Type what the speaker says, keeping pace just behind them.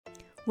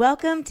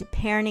Welcome to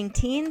Parenting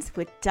Teens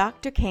with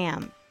Dr.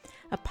 Cam,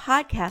 a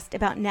podcast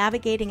about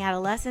navigating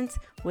adolescence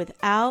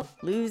without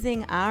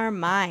losing our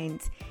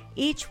minds.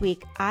 Each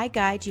week, I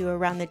guide you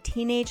around the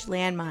teenage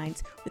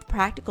landmines with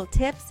practical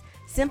tips,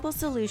 simple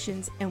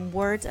solutions, and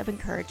words of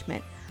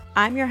encouragement.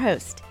 I'm your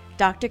host,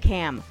 Dr.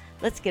 Cam.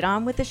 Let's get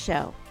on with the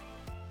show.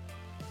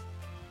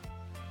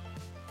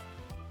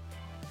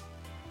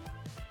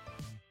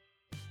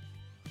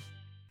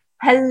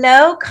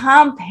 Hello,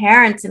 Calm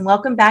parents, and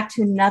welcome back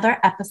to another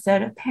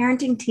episode of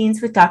Parenting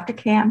Teens with Dr.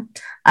 Cam.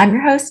 I'm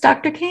your host,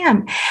 Dr.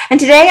 Cam, and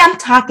today I'm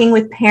talking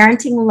with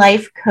parenting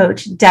life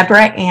coach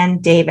Deborah Ann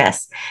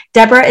Davis.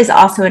 Deborah is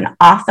also an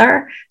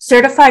author,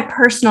 certified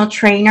personal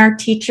trainer,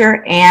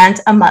 teacher, and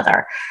a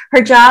mother.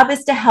 Her job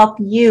is to help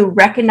you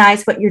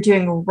recognize what you're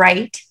doing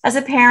right as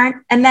a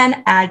parent and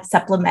then add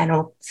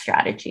supplemental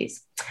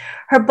strategies.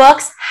 Her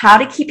books, How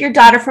to Keep Your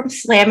Daughter from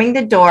Slamming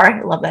the Door,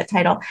 I love that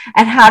title,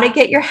 and How to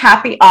Get Your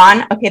Happy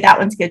On, okay, that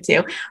one's good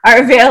too,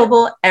 are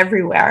available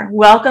everywhere.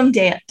 Welcome,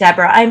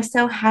 Deborah. I'm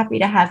so happy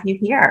to have you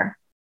here.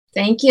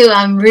 Thank you.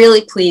 I'm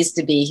really pleased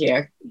to be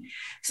here.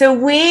 So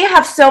we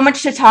have so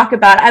much to talk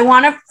about. I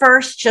want to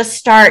first just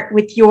start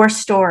with your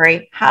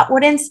story.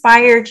 What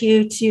inspired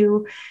you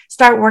to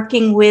start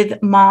working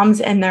with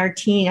moms and their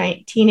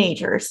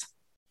teenagers?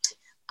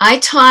 I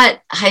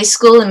taught high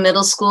school and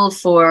middle school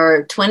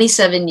for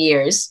 27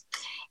 years,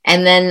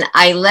 and then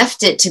I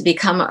left it to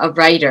become a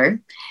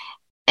writer.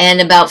 And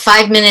about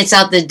 5 minutes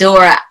out the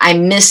door, I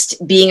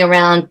missed being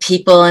around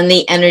people and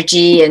the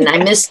energy, and I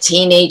missed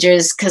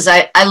teenagers because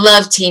I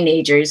love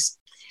teenagers.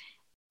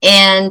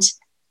 And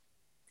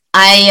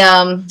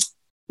I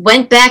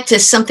went back to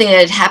something that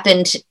had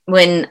happened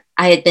when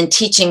I had been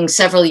teaching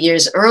several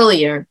years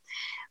earlier,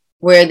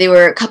 where there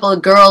were a couple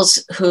of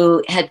girls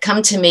who had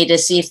come to me to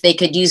see if they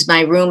could use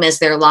my room as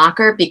their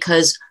locker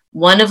because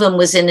one of them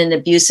was in an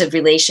abusive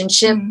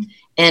relationship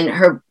and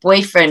her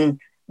boyfriend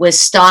was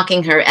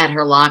stalking her at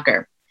her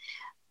locker.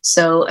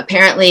 So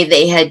apparently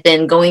they had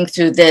been going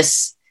through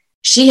this.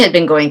 She had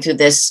been going through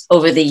this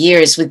over the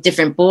years with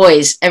different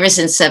boys ever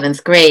since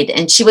 7th grade,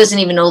 and she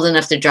wasn't even old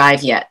enough to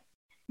drive yet.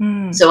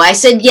 So I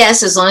said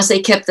yes, as long as they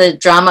kept the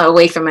drama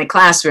away from my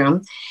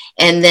classroom.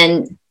 And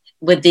then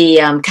with the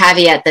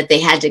caveat that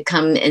they had to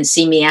come and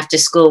see me after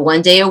school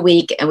one day a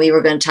week, and we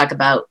were going to talk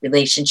about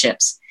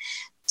relationships.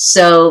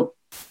 So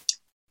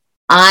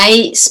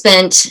I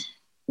spent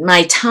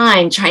my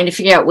time trying to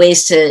figure out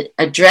ways to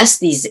address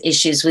these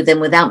issues with them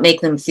without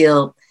making them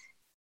feel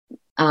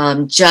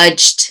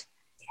judged,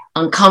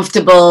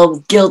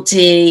 uncomfortable,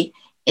 guilty,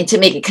 and to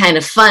make it kind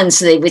of fun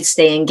so they would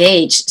stay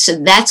engaged. So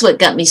that's what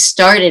got me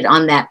started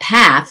on that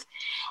path.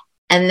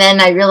 And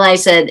then I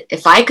realized that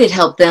if I could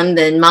help them,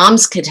 then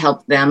moms could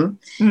help them.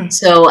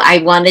 So I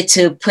wanted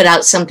to put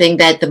out something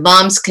that the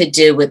moms could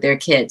do with their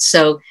kids.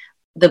 So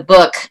the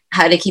book,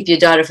 How to Keep Your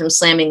Daughter from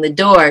Slamming the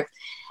Door,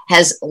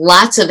 has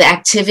lots of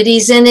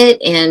activities in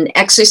it and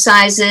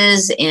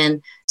exercises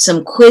and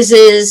some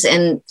quizzes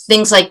and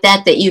things like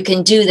that that you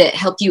can do that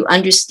help you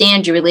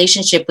understand your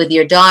relationship with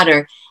your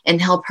daughter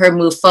and help her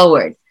move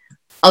forward.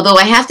 Although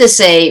I have to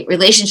say,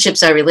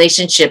 relationships are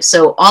relationships.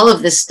 So all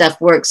of this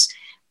stuff works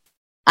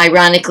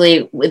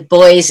ironically with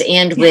boys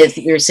and with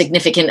your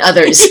significant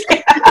others.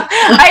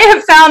 I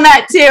have found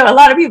that too. A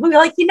lot of people be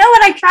like, you know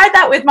what, I tried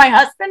that with my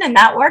husband and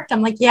that worked.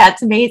 I'm like, yeah,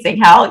 it's amazing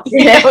how,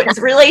 it's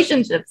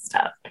relationship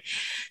stuff.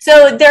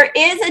 So there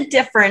is a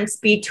difference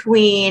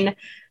between,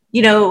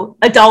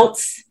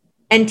 adults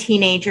and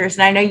teenagers.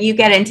 And I know you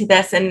get into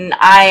this and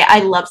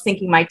I love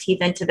sinking my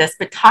teeth into this,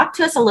 but talk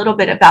to us a little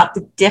bit about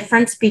the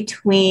difference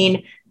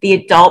between the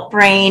adult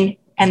brain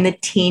and the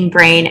teen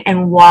brain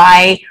and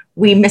why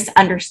we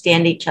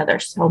misunderstand each other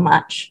so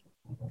much.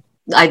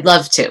 I'd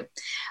love to.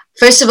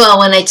 First of all,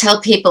 when I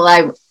tell people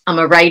I'm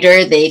a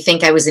writer, they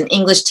think I was an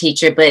English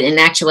teacher, but in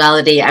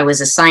actuality, I was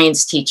a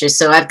science teacher.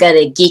 So I've got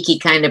a geeky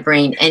kind of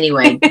brain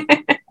anyway.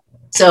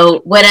 So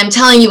what I'm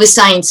telling you is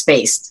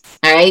science-based,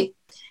 all right?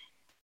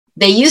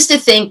 They used to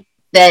think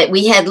that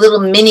we had little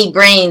mini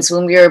brains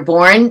when we were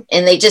born,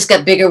 and they just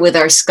got bigger with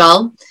our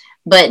skull.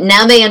 But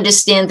now they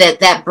understand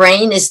that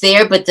brain is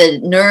there, but the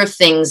nerve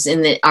things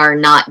in it are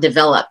not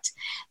developed.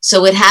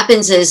 So what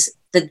happens is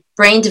the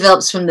brain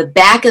develops from the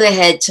back of the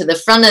head to the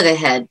front of the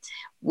head,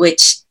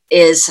 which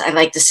is, I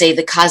like to say,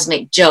 the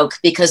cosmic joke,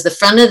 because the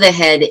front of the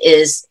head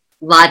is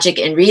logic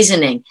and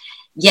reasoning.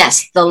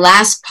 Yes, the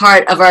last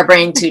part of our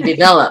brain to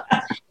develop.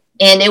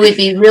 And it would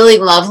be really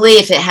lovely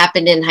if it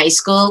happened in high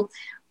school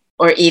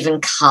or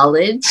even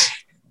college,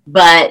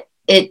 but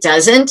it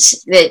doesn't.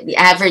 The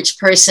average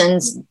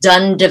person's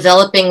done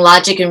developing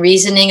logic and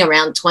reasoning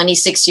around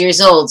 26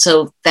 years old.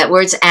 So that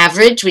word's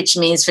average, which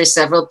means for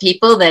several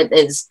people that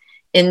is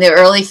in their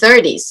early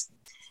 30s.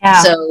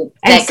 Yeah. So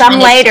and some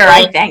later,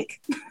 I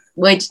think.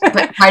 Which,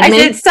 I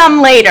said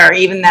some later,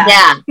 even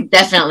that. Yeah,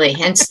 definitely.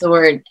 Hence the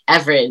word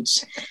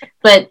average.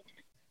 But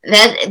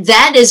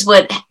that is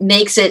what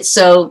makes it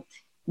so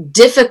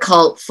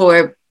difficult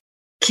for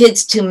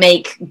kids to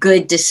make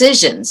good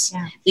decisions,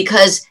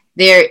 because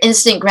their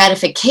instant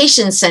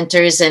gratification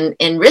centers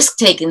and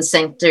risk-taking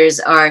centers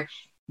are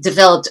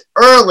developed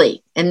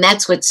early, and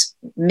that's what's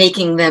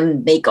making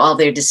them make all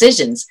their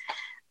decisions.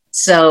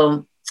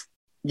 So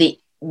the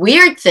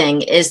weird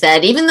thing is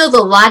that even though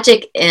the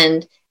logic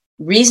and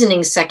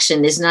reasoning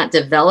section is not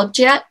developed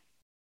yet,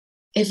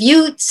 if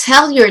you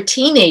tell your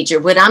teenager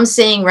what I'm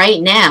saying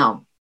right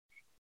now,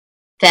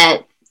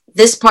 that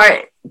this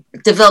part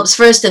develops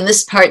first and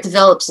this part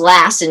develops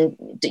last, and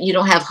you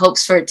don't have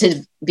hopes for it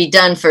to be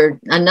done for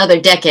another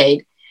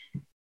decade,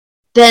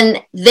 then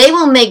they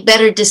will make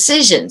better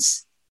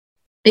decisions,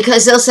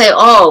 because they'll say,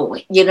 oh,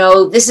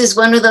 this is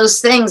one of those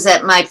things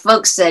that my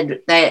folks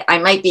said that I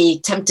might be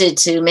tempted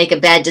to make a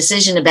bad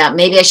decision about.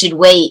 Maybe I should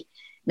wait.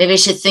 Maybe I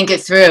should think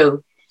it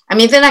through. I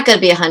mean, they're not going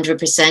to be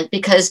 100%,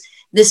 because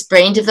this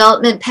brain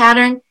development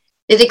pattern,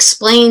 it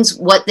explains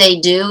what they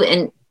do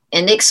and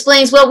it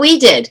explains what we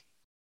did.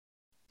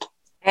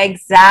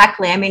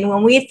 Exactly. I mean,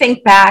 when we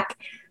think back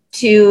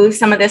to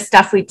some of this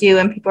stuff we do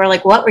and people are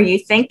like, what were you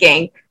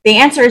thinking? The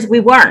answer is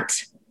we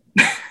weren't.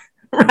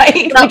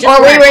 Right?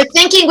 We were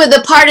thinking with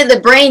the part of the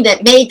brain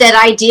that made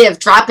that idea of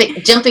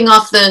jumping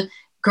off the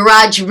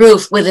garage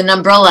roof with an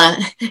umbrella,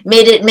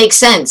 made it make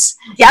sense.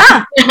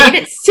 Yeah, made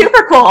it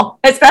super cool,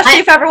 especially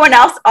if everyone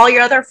else, all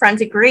your other friends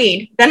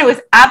agreed. Then it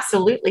was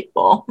absolutely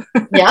cool.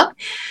 Yeah.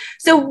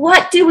 So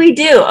what do we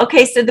do?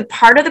 Okay, so the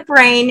part of the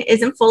brain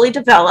isn't fully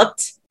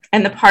developed,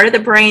 and the part of the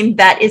brain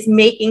that is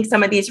making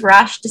some of these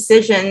rash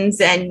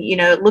decisions and,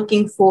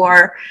 looking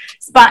for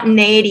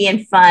spontaneity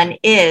and fun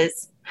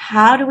is,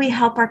 how do we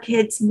help our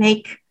kids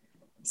make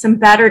some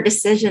better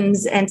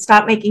decisions and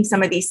stop making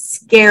some of these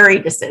scary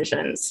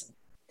decisions?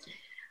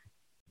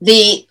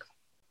 The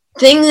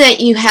thing that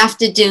you have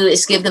to do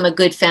is give them a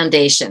good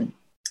foundation,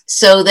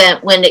 so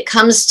that when it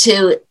comes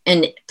to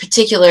a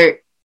particular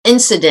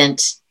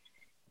incident,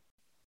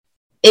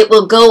 it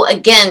will go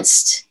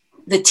against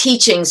the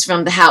teachings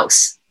from the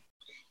house.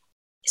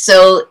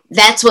 So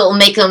that's what will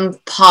make them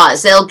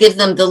pause. They'll give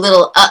them the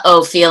little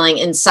uh-oh feeling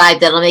inside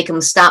that'll make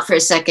them stop for a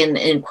second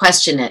and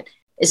question it.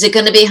 Is it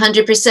going to be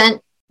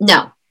 100%?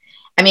 No.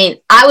 I mean,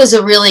 I was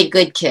a really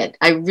good kid.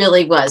 I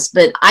really was.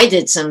 But I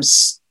did some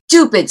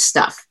stupid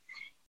stuff.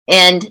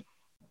 And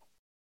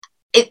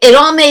it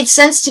all made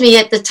sense to me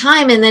at the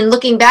time. And then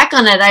looking back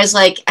on it, I was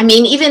like, I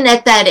mean, even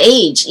at that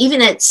age,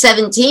 even at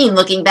 17,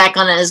 looking back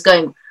on it, I was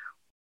going,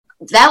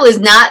 that was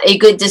not a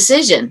good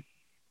decision.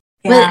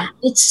 Yeah.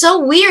 But it's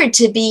so weird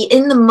to be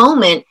in the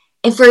moment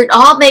and for it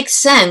all makes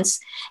sense.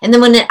 And then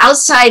when an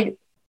outside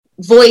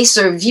voice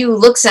or view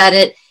looks at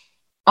it,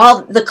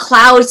 all the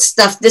cloud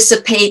stuff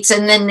dissipates,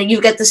 and then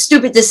you get the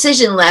stupid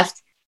decision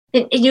left.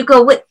 And you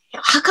go, what?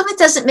 How come it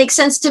doesn't make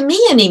sense to me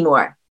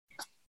anymore?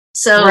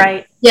 So,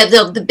 right. Yeah,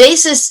 the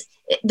basis,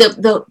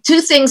 the two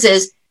things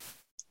is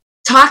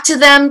talk to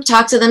them.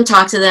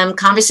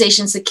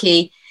 Conversation's the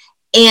key.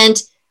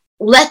 And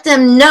let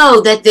them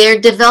know that they're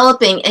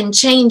developing and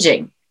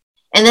changing,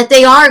 and that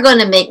they are going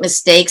to make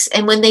mistakes.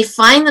 And when they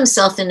find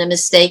themselves in a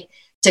mistake,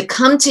 to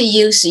come to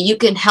you so you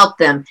can help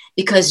them,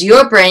 because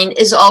your brain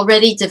is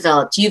already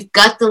developed. You've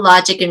got the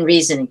logic and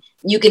reasoning.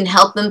 You can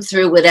help them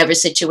through whatever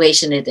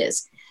situation it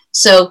is.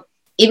 So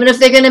even if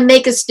they're going to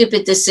make a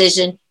stupid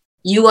decision,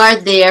 you are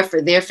there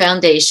for their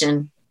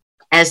foundation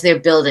as they're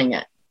building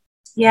it.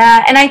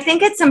 Yeah. And I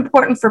think it's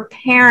important for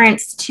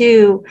parents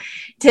to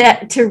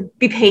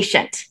be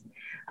patient.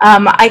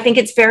 I think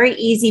it's very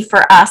easy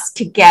for us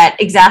to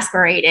get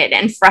exasperated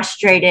and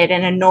frustrated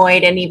and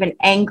annoyed and even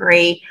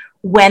angry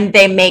when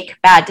they make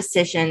bad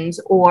decisions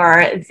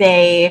or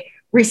they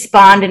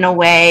respond in a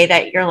way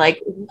that you're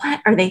like,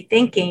 what are they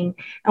thinking?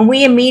 And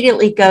we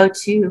immediately go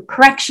to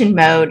correction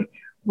mode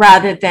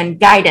rather than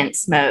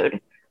guidance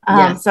mode.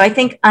 Yes. So I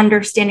think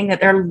understanding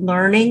that they're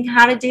learning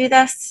how to do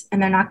this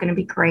and they're not going to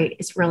be great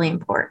is really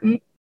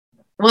important.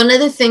 One of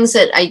the things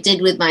that I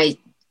did with my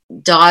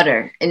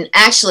daughter, and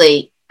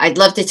actually I'd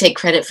love to take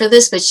credit for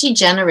this, but she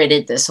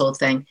generated this whole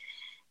thing.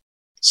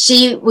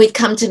 She would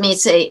come to me and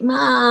say,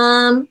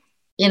 Mom,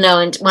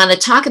 and want to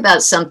talk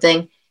about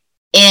something.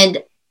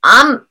 And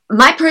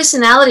my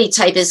personality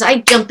type is I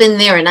jump in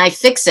there and I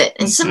fix it.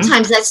 And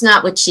sometimes that's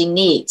not what she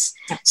needs.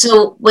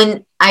 So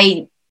when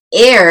I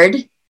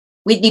aired,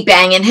 we'd be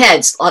banging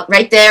heads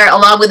right there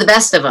along with the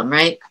best of them,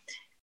 right?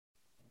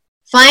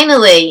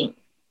 Finally,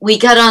 we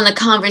got on a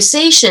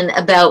conversation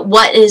about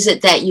what is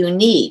it that you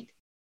need.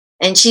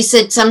 And she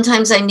said,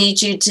 sometimes I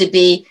need you to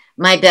be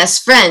my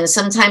best friend.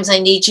 Sometimes I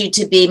need you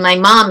to be my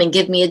mom and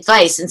give me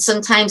advice. And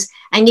sometimes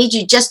I need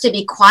you just to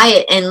be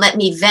quiet and let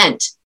me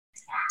vent.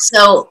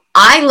 So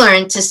I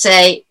learned to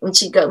say, when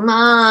she'd go,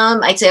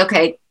 Mom, I'd say,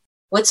 okay,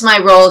 what's my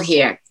role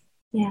here?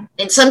 Yeah.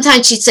 And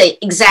sometimes she'd say,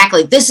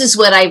 exactly, this is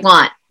what I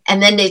want.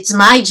 And then it's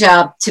my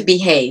job to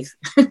behave.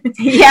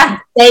 Yeah.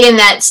 Stay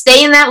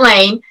in that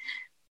lane.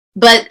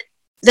 But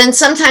then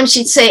sometimes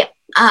she'd say,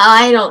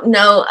 I don't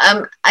know.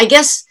 I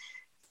guess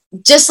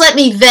just let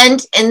me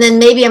vent, and then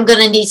maybe I'm going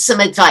to need some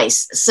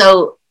advice.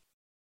 So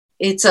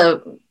it's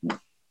a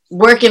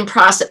work in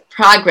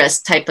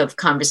progress type of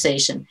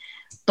conversation.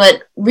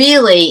 But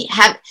really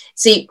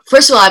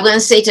first of all, I'm going to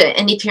say to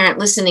any parent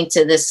listening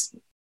to this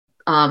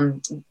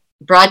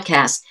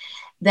broadcast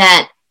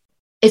that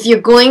if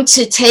you're going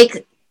to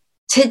take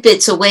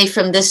tidbits away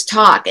from this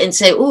talk and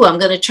say, "Ooh, I'm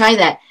going to try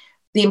that,"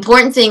 the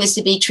important thing is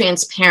to be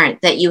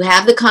transparent, that you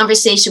have the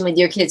conversation with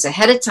your kids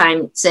ahead of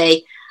time.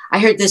 Say, "I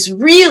heard this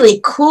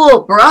really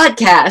cool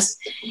broadcast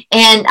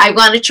and I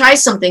want to try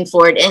something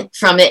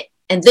from it.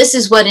 And this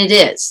is what it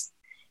is."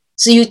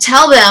 So you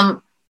tell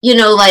them,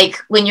 like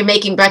when you're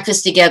making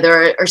breakfast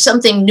together or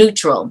something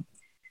neutral,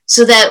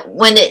 so that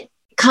when it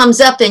comes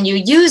up and you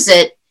use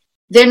it,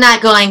 they're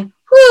not going,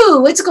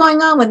 "Whoo, what's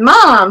going on with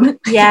mom?"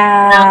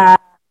 Yeah.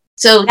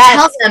 So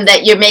tell them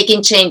that you're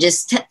making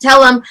changes.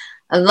 Tell them,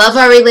 "I love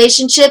our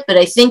relationship, but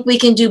I think we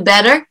can do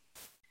better.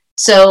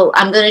 So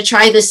I'm going to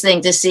try this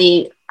thing to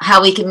see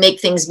how we can make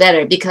things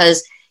better,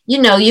 because,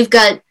 you've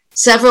got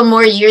several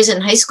more years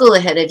in high school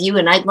ahead of you,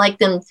 and I'd like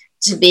them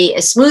to be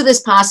as smooth as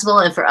possible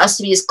and for us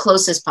to be as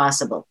close as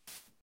possible."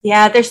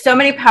 Yeah, there's so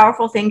many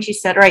powerful things you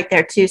said right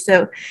there too.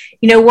 So,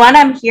 one,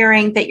 I'm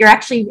hearing that you're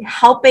actually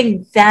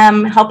helping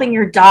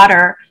your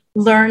daughter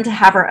learn to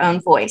have her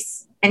own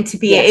voice and to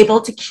be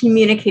able to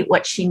communicate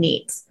what she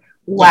needs.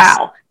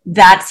 Wow,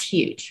 that's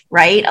huge,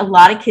 right? A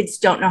lot of kids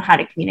don't know how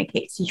to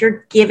communicate. So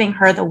you're giving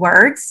her the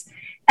words,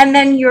 and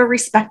then you're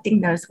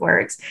respecting those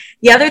words.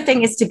 The other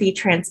thing is to be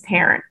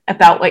transparent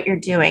about what you're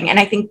doing. And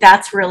I think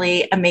that's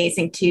really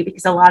amazing too,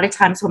 because a lot of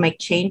times we'll make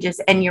changes,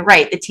 and you're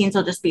right, the teens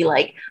will just be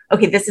like,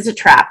 "Okay, this is a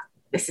trap.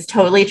 This is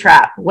totally a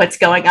trap. What's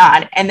going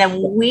on?" And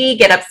then we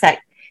get upset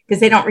because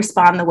they don't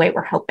respond the way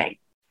we're hoping.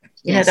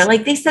 They're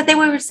like, "They said they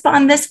would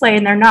respond this way,"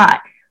 and they're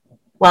not.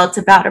 Well, it's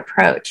about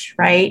approach,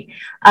 right?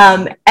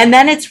 And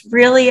then it's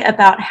really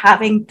about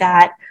having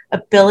that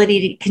ability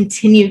to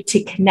continue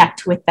to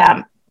connect with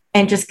them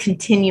and just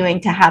continuing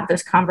to have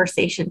those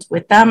conversations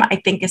with them, I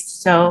think is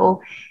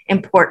so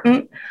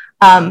important.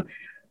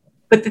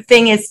 But the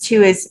thing is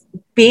too, is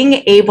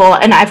being able,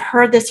 and I've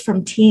heard this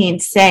from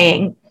teens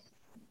saying,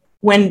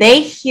 when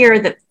they hear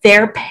that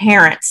their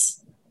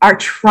parents are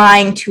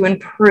trying to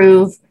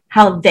improve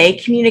how they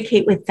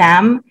communicate with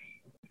them,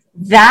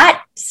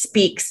 that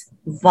speaks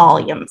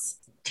volumes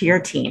to your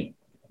teen.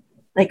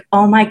 Like,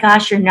 "Oh my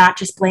gosh, you're not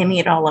just blaming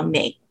it all on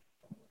me."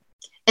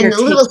 And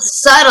the little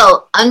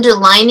subtle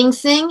underlining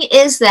thing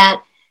is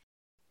that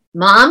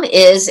mom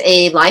is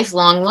a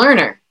lifelong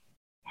learner.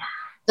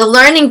 The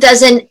learning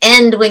doesn't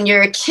end when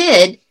you're a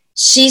kid.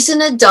 She's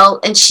an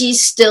adult and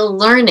she's still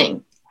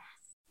learning.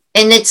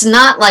 And it's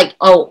not like,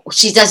 "Oh,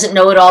 she doesn't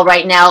know it all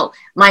right now.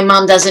 My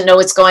mom doesn't know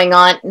what's going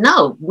on."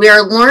 No,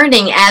 we're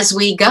learning as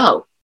we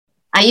go.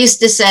 I used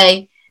to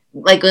say,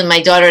 like when my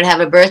daughter would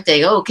have a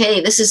birthday,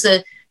 "Okay, this is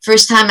the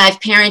first time I've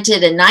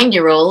parented a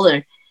 9-year-old,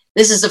 or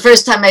this is the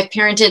first time I've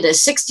parented a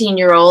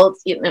 16-year-old.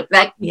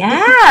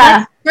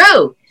 That's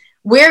true.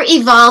 We're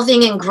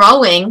evolving and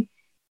growing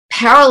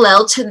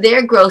parallel to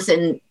their growth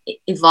and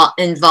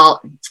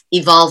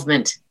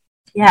evolvement.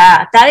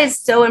 Yeah, that is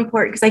so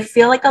important, because I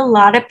feel like a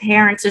lot of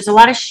parents, there's a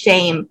lot of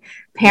shame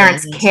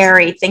parents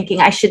carry,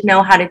 thinking, "I should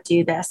know how to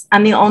do this.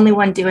 I'm the only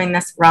one doing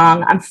this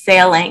wrong. I'm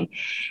failing."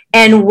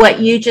 And what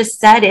you just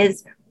said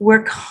is,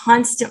 we're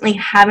constantly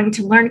having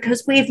to learn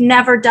because we've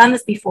never done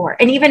this before.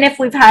 And even if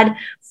we've had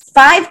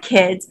 5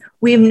 kids,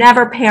 we've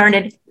never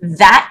parented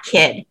that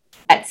kid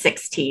at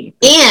 16.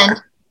 And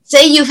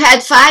say you've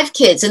had 5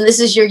 kids and this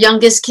is your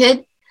youngest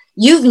kid.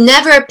 You've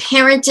never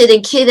parented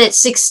a kid at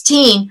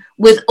 16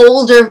 with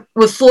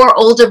 4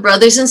 older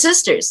brothers and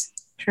sisters.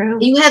 True.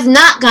 You have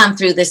not gone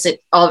through this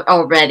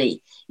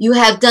already. You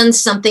have done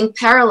something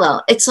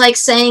parallel. It's like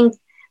saying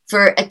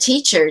for a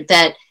teacher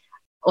that,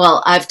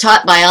 "Well, I've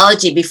taught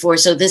biology before,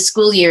 so this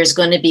school year is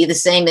going to be the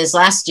same as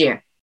last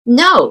year."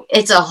 No,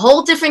 it's a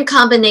whole different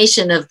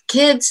combination of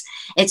kids.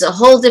 It's a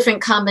whole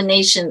different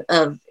combination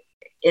of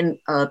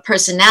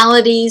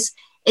personalities.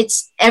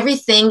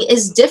 Everything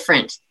is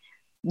different.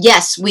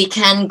 Yes, we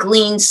can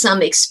glean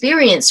some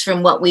experience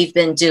from what we've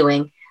been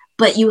doing,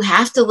 but you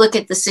have to look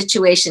at the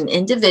situation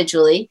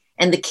individually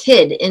and the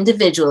kid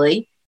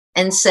individually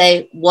and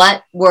say,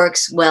 what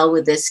works well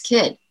with this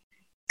kid?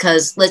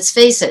 Because let's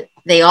face it,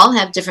 they all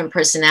have different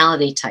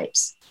personality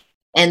types.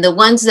 And the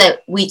ones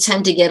that we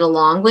tend to get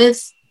along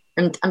with,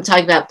 I'm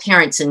talking about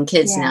parents and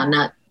kids now,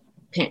 not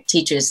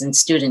teachers and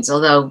students,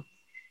 although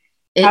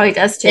it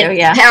does too,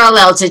 yeah.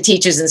 Parallel to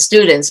teachers and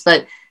students,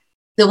 but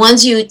the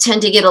ones you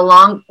tend to get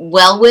along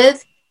well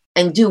with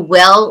and do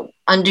well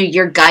under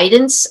your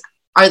guidance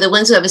are the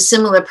ones who have a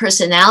similar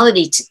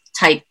personality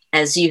type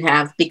as you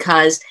have,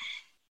 because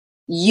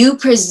you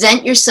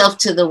present yourself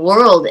to the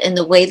world in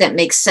the way that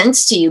makes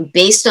sense to you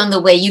based on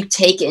the way you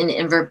take in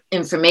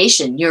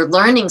information, your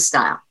learning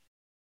style.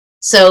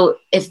 So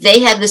if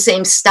they have the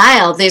same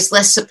style, there's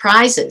less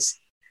surprises.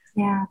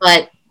 Yeah.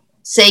 But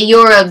say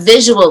you're a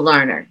visual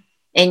learner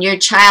and your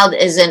child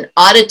is an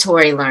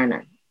auditory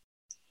learner.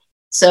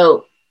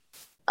 So,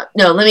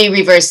 no, let me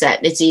reverse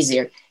that. It's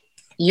easier.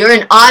 You're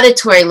an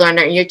auditory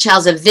learner and your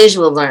child's a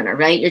visual learner,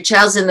 right? Your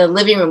child's in the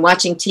living room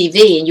watching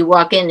TV and you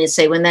walk in and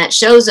say, when that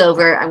show's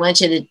over, I want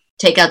you to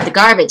take out the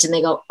garbage. And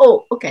they go,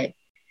 oh, okay.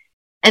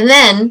 And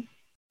then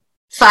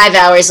 5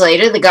 hours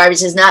later, the garbage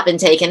has not been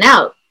taken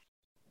out.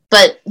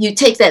 But you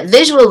take that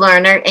visual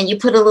learner and you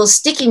put a little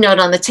sticky note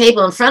on the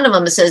table in front of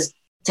them that says,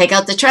 take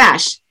out the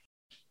trash.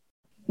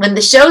 When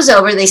the show's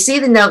over, they see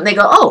the note and they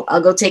go, oh,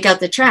 I'll go take out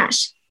the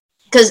trash.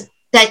 Because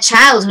that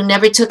child who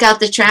never took out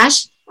the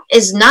trash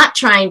is not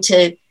trying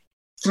to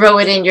throw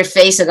it in your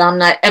face that I'm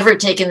not ever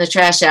taking the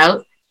trash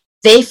out.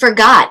 They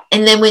forgot.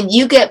 And then when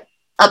you get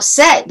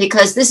upset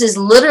because this is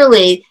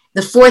literally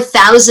the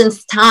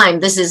 4,000th time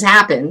this has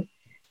happened,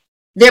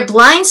 they're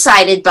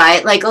blindsided by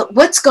it. Like,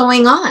 what's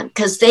going on?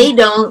 Because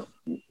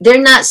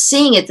they're not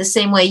seeing it the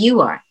same way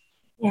you are.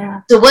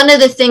 Yeah. So one of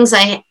the things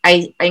I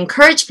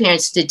encourage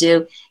parents to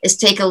do is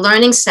take a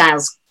learning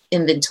styles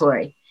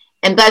inventory.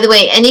 And by the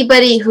way,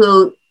 anybody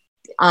who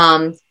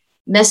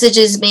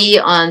messages me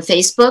on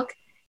Facebook,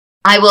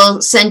 I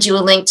will send you a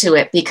link to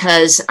it,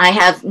 because I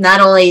have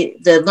not only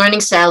the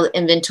learning style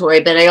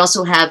inventory, but I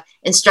also have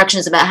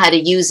instructions about how to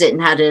use it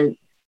and how to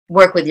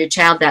work with your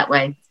child that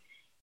way.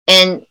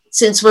 And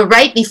since we're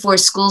right before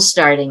school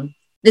starting,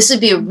 this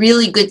would be a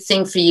really good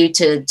thing for you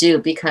to do,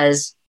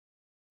 because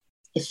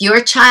if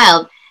your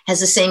child has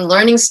the same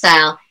learning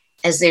style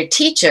as their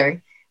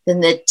teacher,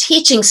 then the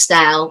teaching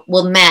style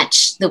will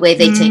match the way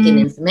they take in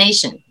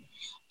information.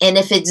 And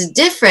if it's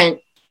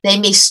different, they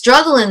may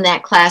struggle in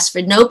that class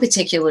for no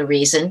particular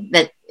reason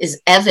that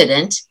is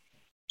evident.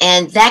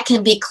 And that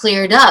can be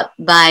cleared up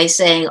by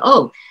saying,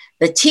 oh,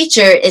 the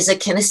teacher is a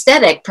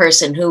kinesthetic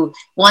person who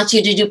wants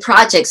you to do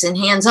projects and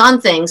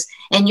hands-on things.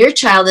 And your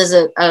child is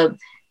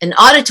an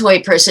auditory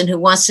person who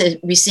wants to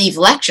receive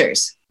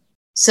lectures.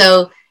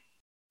 So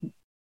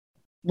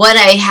what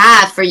I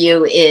have for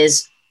you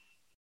is,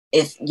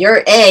 if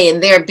you're A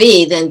and they're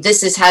B, then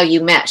this is how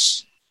you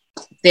mesh.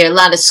 There are a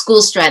lot of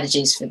school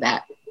strategies for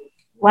that.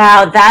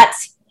 Wow,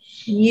 that's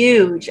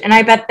huge. And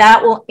I bet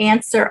that will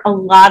answer a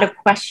lot of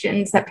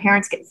questions that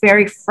parents get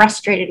very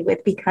frustrated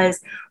with, because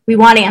we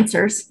want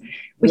answers.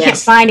 We can't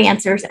find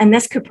answers. And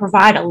this could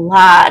provide a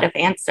lot of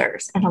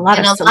answers and a lot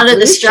of solutions. A lot of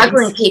the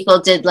struggling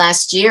people did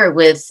last year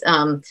with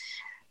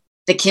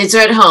the kids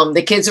are at home,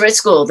 the kids are at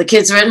school, the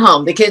kids are at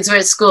home, the kids are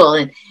at school.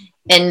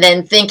 And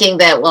then thinking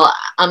that, well,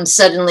 I'm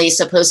suddenly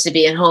supposed to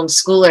be a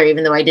homeschooler,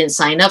 even though I didn't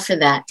sign up for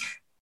that.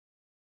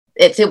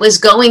 If it was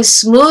going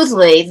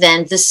smoothly,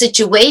 then the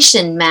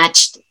situation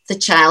matched the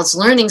child's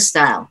learning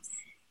style.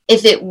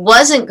 If it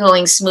wasn't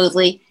going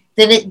smoothly,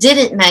 then it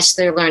didn't match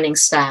their learning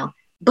style.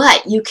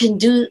 But you can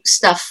do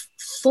stuff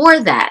for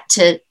that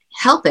to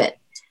help it.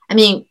 I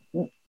mean,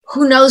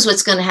 who knows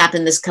what's going to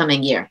happen this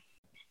coming year?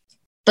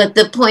 But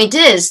the point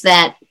is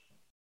that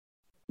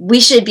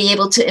we should be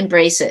able to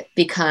embrace it,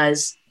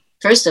 because,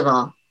 first of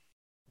all,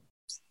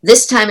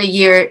 this time of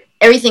year,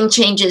 everything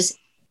changes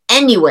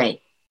anyway.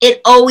 It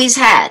always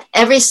had.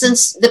 Ever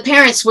since the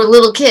parents were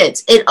little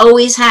kids, it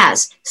always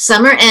has.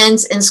 Summer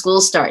ends and school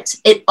starts.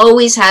 It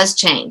always has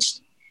changed.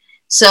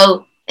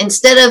 So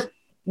instead of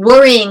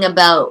worrying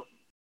about,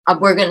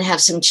 we're going to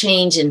have some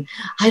change and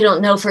I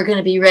don't know if we're going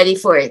to be ready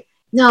for it.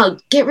 No,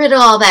 get rid of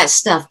all that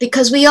stuff,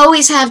 because we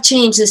always have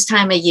change this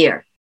time of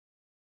year.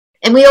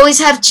 And we always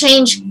have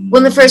change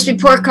when the first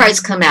report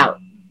cards come out.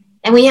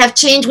 And we have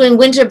change when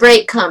winter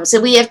break comes.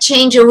 And we have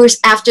change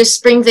after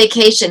spring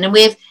vacation. And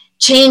we have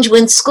change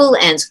when school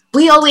ends.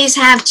 We always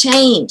have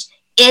change.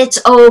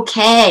 It's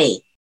okay.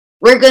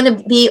 We're going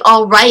to be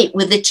all right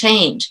with the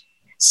change.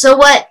 So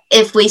what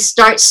if we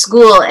start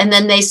school and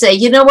then they say,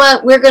 you know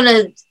what, we're going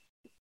to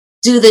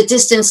do the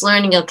distance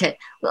learning. Okay.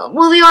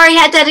 Well, we already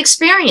had that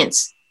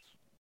experience.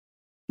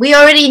 We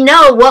already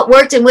know what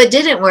worked and what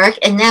didn't work.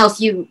 And now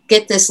if you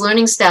get this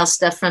learning style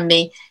stuff from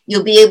me,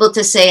 you'll be able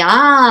to say,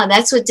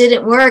 that's what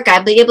didn't work.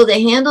 I'll be able to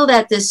handle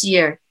that this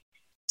year.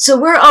 So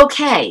we're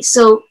okay.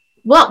 So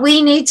what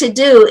we need to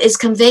do is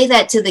convey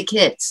that to the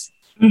kids.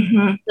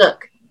 Mm-hmm.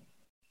 Look,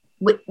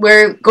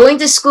 we're going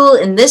to school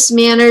in this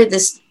manner.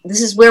 This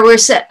is where we're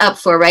set up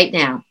for right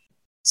now.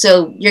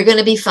 So you're going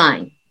to be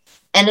fine.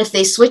 And if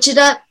they switch it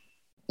up,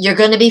 you're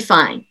going to be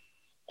fine.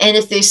 And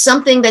if there's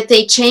something that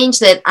they change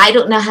that I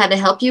don't know how to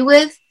help you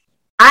with,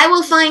 I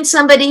will find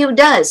somebody who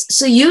does.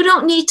 So you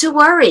don't need to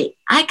worry.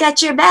 I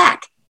got your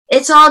back.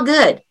 It's all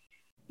good.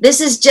 This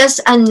is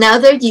just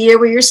another year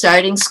where you're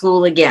starting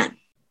school again.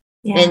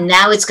 Yeah. And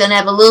now it's going to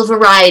have a little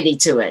variety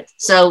to it.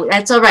 So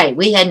that's all right.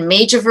 We had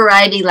major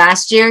variety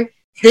last year.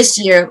 This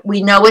year,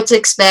 we know what to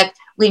expect.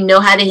 We know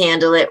how to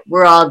handle it.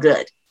 We're all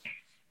good.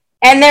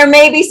 And there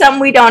may be some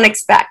we don't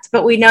expect,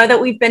 but we know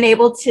that we've been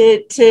able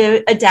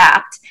to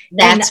adapt.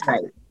 That's right.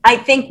 I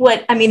think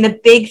the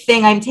big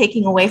thing I'm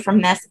taking away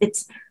from this,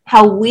 it's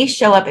how we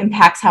show up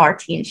impacts how our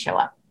teens show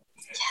up.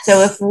 Yes.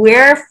 So if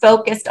we're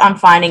focused on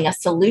finding a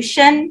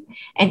solution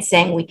and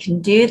saying we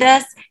can do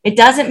this, it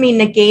doesn't mean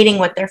negating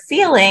what they're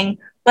feeling,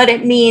 but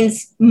it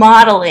means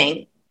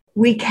modeling.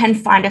 We can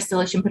find a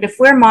solution. But if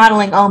we're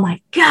modeling, oh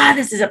my God,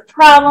 this is a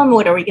problem,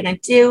 what are we going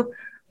to do?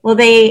 Well,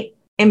 they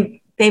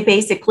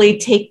basically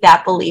take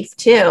that belief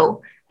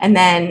too. And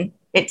then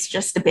it's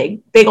just a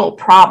big old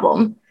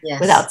problem. Yes.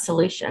 Without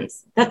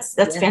solutions. That's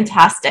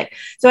fantastic.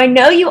 So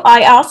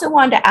I also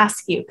wanted to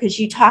ask you, because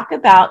you talk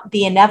about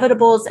the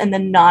inevitables and the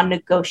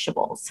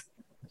non-negotiables.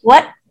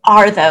 What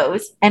are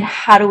those and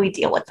how do we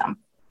deal with them?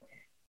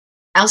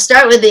 I'll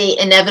start with the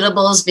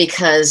inevitables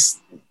because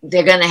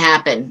they're going to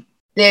happen.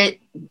 I'm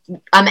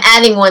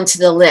adding one to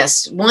the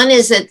list. One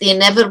is that the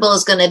inevitable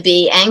is going to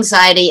be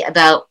anxiety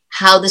about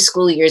how the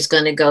school year is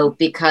going to go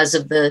because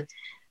of the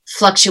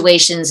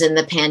fluctuations in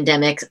the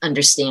pandemic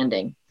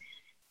understanding.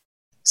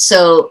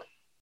 So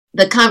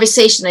the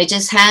conversation I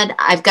just had,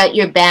 I've got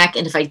your back.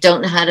 And if I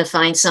don't know how to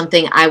find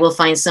something, I will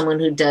find someone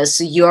who does.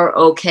 So you're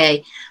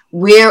okay.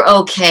 We're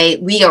okay.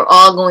 We are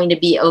all going to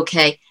be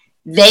okay.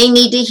 They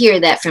need to hear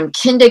that from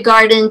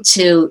kindergarten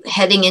to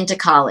heading into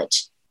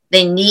college.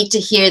 They need to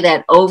hear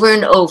that over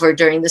and over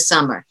during the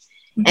summer.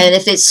 Mm-hmm. And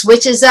if it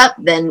switches up,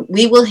 then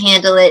we will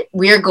handle it.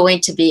 We're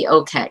going to be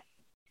okay.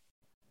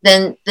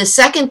 Then the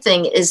second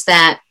thing is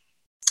that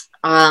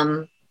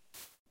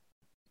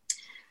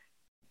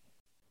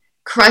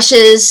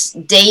crushes,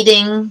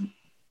 dating,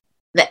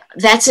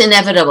 that's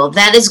inevitable.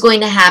 That is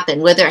going to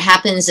happen. Whether it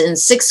happens in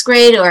 6th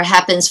grade or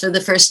happens for the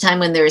first time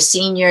when they're a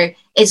senior,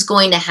 it's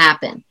going to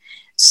happen.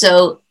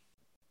 So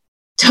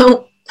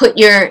don't put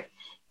your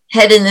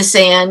head in the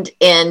sand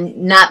and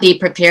not be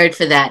prepared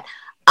for that.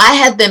 I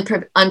have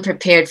been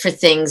unprepared for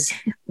things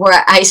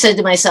where I said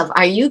to myself,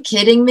 are you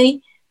kidding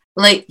me?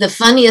 Like the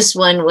funniest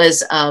one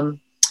was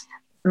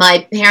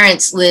my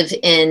parents live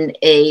in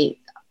a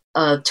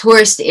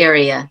tourist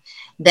area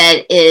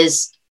that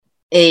is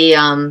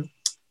a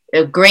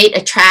great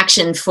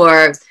attraction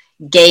for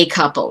gay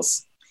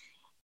couples.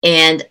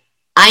 And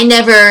I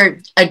never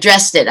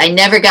addressed it. I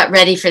never got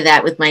ready for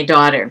that with my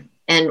daughter.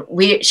 And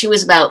she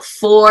was about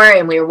 4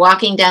 and we were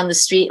walking down the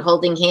street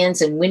holding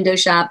hands and window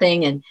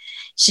shopping. And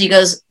she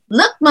goes,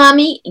 look,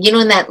 mommy, you know,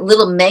 in that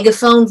little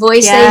megaphone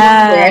voice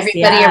where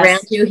everybody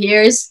around you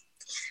hears,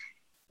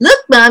 look,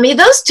 mommy,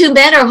 those 2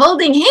 men are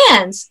holding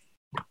hands.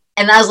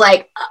 And I was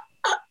like,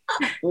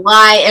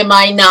 why am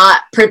I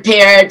not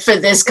prepared for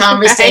this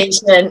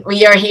conversation? Right.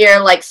 We are here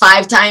like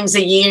 5 times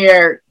a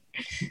year.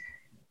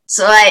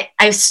 So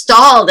I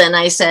stalled and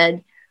I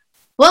said,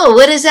 whoa,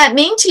 what does that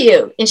mean to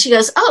you? And she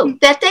goes, oh,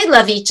 that they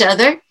love each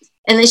other.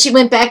 And then she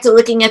went back to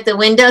looking at the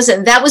windows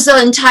and that was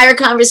the entire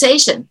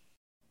conversation.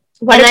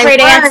 What a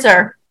great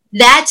answer.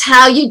 That's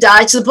how you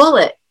dodge the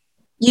bullet.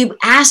 You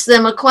ask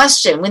them a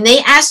question. When they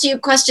ask you a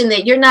question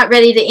that you're not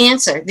ready to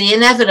answer, the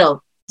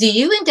inevitable, do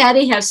you and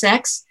daddy have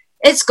sex?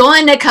 It's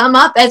going to come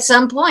up at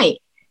some point.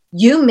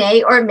 You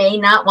may or may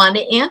not want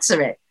to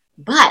answer it,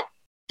 but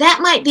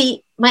that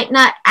might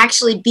not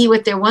actually be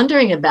what they're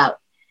wondering about.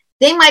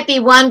 They might be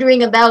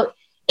wondering about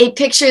a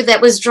picture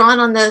that was drawn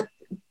on the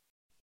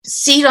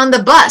seat on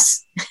the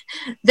bus.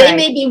 They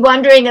may be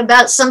wondering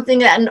about something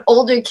that an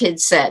older kid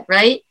said,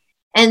 right?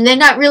 And they're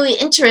not really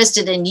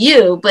interested in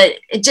you, but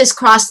it just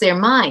crossed their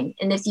mind.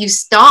 And if you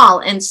stall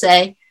and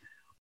say,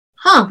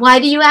 why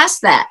do you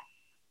ask that?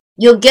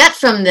 You'll get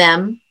from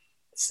them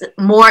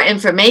more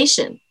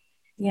information.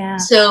 Yeah.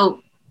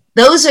 So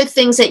those are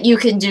things that you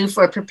can do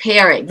for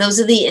preparing. Those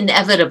are the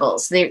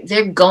inevitables.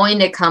 They're going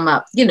to come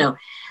up. You know,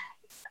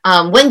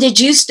 when did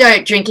you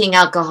start drinking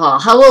alcohol?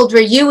 How old were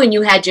you when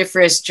you had your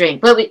first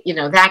drink? But you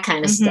know, that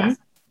kind of stuff.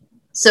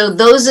 So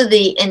those are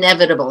the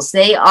inevitables.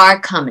 They are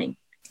coming.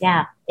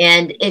 Yeah.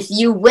 And if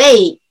you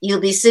wait, you'll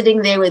be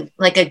sitting there with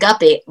like a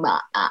guppy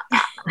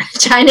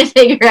trying to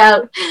figure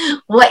out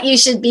what you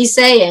should be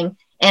saying.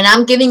 And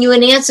I'm giving you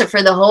an answer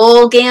for the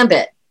whole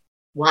gambit.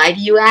 Why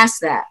do you ask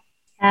that?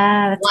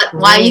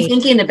 Why are you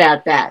thinking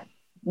about that?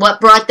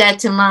 What brought that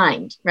to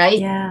mind, right?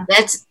 Yeah.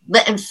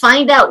 And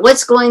find out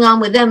what's going on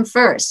with them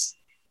first.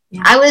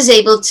 Yeah. I was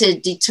able to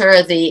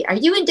deter the, are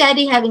you and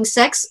daddy having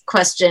sex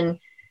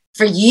question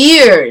for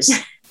years,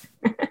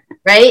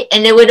 right?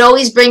 And it would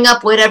always bring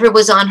up whatever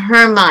was on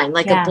her mind,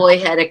 like a boy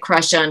had a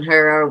crush on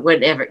her or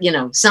whatever, you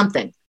know,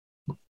 something.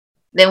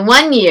 Then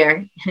one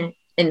year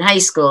in high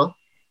school,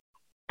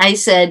 I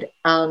said,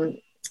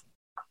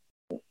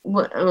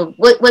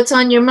 what's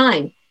on your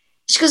mind?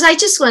 She goes, I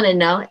just want to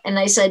know. And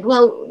I said,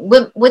 well,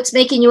 what's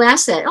making you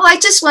ask that? Oh, I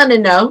just want to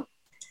know.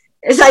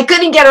 So I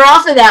couldn't get her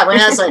off of that one.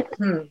 I was like,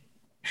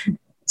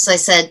 So I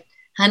said,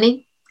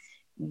 honey,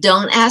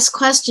 don't ask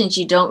questions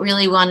you don't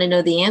really want to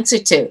know the answer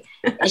to.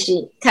 And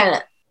she kind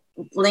of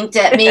blinked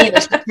at me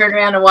and she turned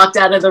around and walked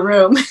out of the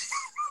room.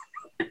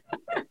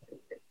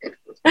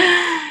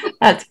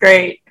 That's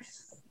great.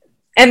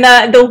 And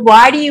the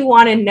why do you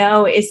want to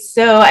know is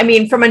so, I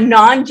mean, from a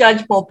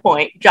non-judgment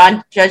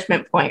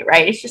point,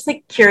 right? It's just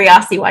like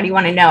curiosity. Why do you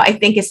want to know? I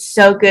think is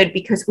so good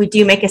because we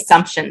do make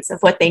assumptions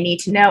of what they need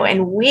to know.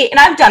 And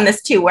I've done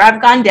this too, where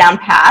I've gone down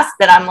paths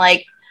that I'm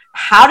like,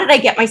 how did I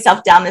get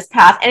myself down this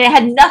path? And it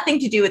had nothing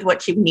to do with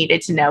what she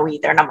needed to know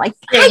either. And I'm like,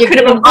 I could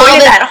have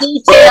avoided that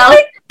detail.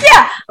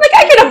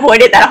 I could have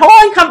avoided that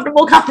whole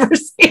uncomfortable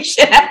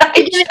conversation.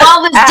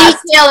 All this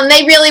detail, and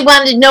they really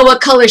wanted to know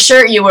what color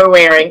shirt you were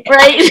wearing,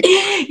 right?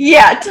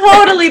 Yeah,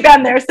 totally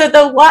been there. So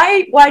the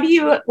why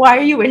are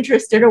you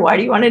interested or why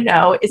do you want to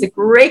know is a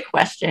great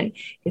question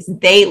because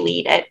they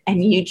lead it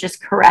and you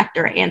just correct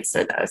or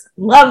answer those.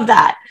 Love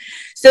that.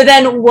 So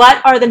then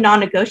what are the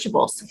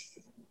non-negotiables?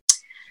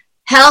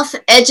 Health,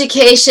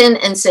 education,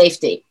 and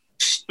safety.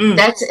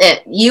 That's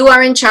it. You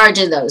are in charge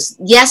of those.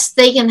 Yes,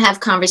 they can have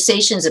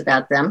conversations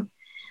about them,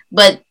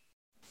 but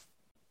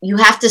you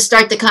have to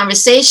start the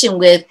conversation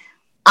with,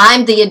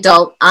 I'm the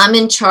adult, I'm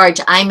in charge,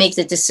 I make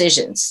the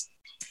decisions.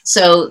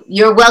 So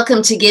you're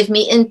welcome to give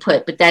me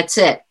input, but that's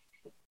it.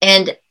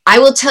 And I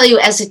will tell you,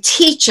 as a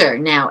teacher,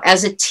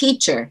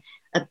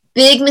 a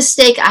big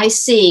mistake I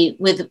see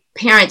with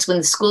parents when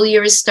the school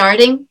year is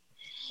starting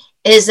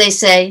is they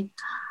say,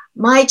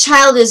 my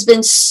child has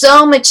been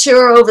so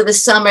mature over the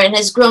summer and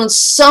has grown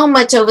so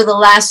much over the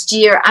last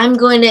year. I'm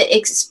going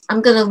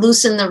to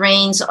loosen the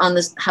reins on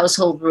the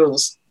household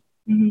rules.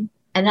 Mm-hmm.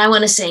 And I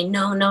want to say,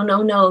 no,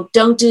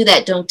 don't do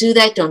that. Don't do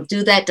that. Don't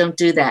do that. Don't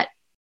do that.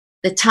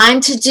 The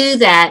time to do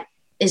that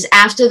is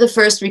after the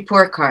first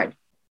report card,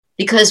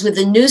 because with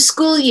the new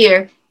school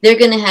year, they're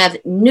going to have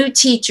new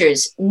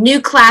teachers,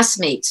 new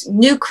classmates,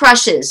 new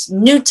crushes,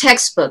 new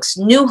textbooks,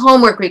 new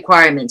homework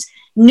requirements,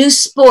 new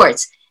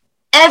sports.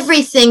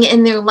 Everything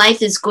in their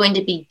life is going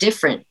to be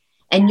different.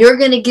 And you're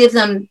going to give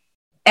them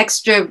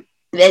extra,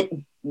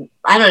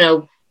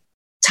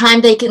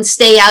 time they can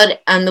stay out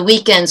on the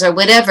weekends or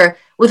whatever,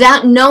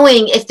 without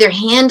knowing if they're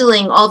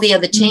handling all the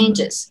other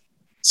changes.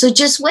 So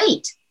just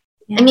wait.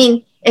 Yeah. I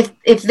mean,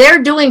 if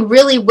they're doing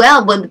really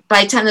well,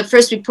 by the time the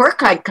first report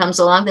card comes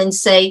along, then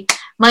say,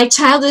 my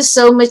child is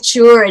so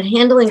mature and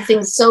handling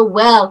things so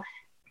well,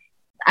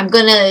 I'm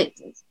going to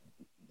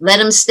let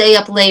them stay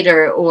up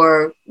later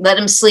or let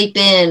them sleep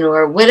in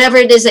or whatever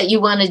it is that you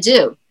want to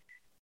do.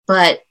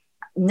 But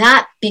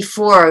not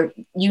before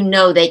you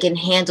know they can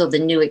handle the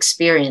new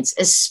experience,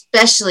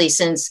 especially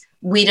since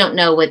we don't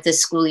know what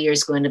this school year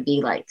is going to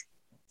be like.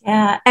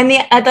 Yeah. And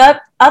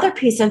the other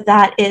piece of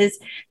that is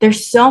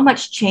there's so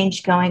much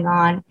change going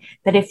on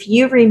that if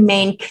you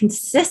remain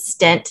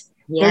consistent,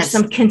 there's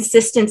some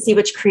consistency,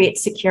 which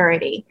creates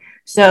security.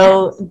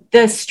 So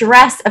the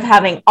stress of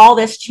having all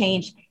this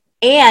change,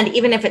 and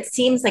even if it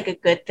seems like a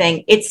good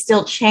thing, it's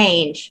still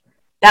change,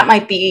 that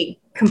might be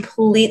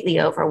completely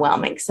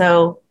overwhelming.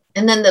 So,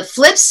 and then the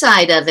flip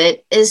side of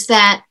it is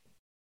that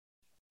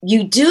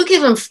you do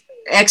give them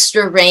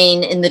extra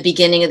rein in the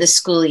beginning of the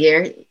school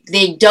year.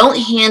 They don't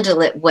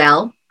handle it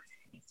well.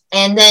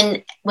 And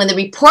then when the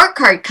report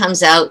card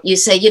comes out, you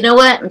say, you know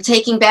what, I'm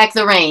taking back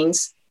the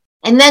reins.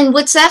 And then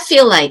what's that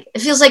feel like?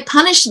 It feels like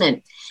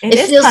punishment.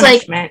 It feels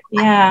punishment.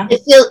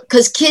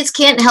 Because kids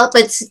can't help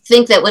but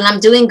think that when I'm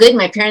doing good,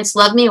 my parents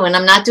love me. When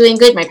I'm not doing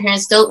good, my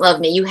parents don't love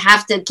me. You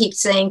have to keep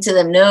saying to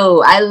them,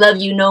 no, I love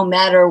you no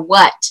matter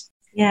what.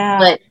 Yeah.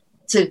 But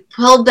to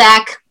pull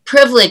back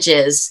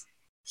privileges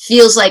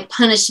feels like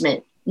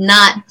punishment,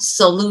 not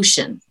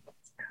solution.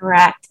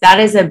 Correct. That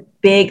is a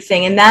big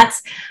thing. And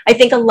I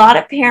think a lot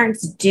of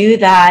parents do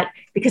that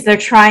because they're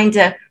trying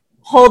to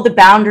hold the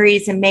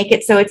boundaries and make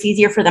it so it's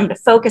easier for them to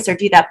focus or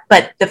do that.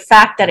 But the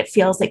fact that it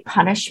feels like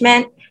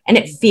punishment and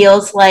it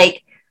feels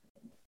like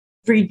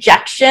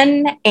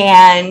rejection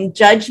and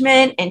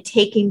judgment and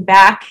taking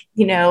back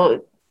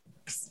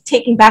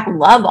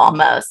love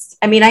almost.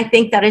 I mean, I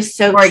think that is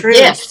so true. A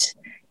gift.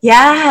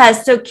 Yeah.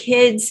 So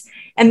kids,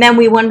 and then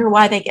we wonder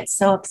why they get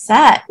so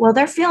upset. Well,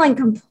 they're feeling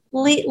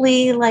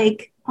completely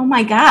like, oh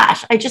my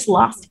gosh, I just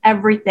lost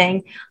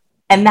everything.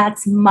 And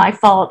that's my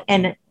fault.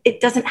 And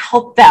it doesn't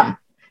help them.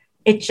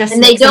 It just,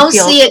 and they don't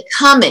see it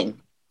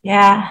coming.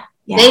 Yeah.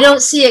 They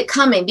don't see it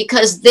coming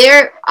because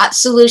their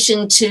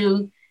solution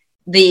to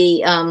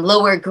the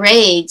lower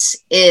grades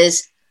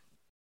is,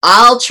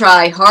 I'll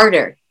try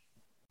harder.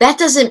 That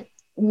doesn't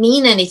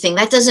mean anything.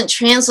 That doesn't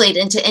translate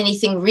into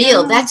anything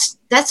real. Yeah.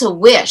 That's a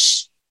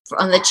wish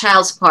on the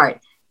child's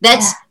part.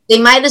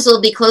 They might as well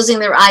be closing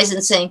their eyes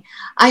and saying,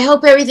 I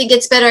hope everything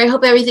gets better. I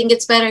hope everything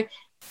gets better.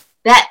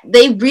 That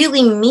they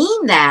really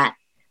mean that.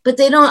 But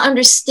they don't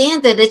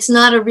understand that it's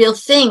not a real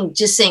thing,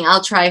 just saying,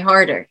 I'll try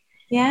harder.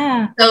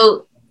 Yeah.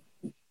 So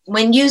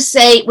when you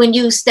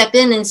step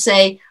in and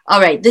say,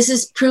 all right, this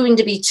is proving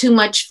to be too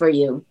much for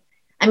you.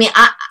 I mean,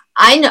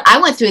 I know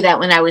I went through that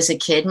when I was a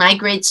kid. My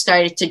grades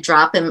started to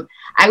drop and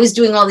I was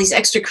doing all these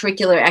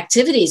extracurricular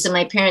activities. And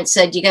my parents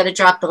said, you got to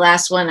drop the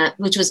last one,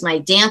 which was my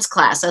dance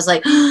class. I was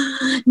like,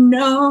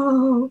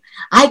 no,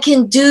 I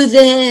can do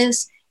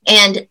this.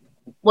 And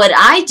what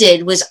I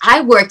did was I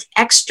worked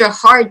extra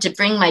hard to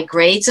bring my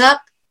grades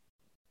up,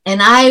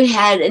 and I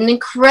had an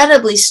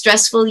incredibly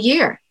stressful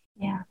year.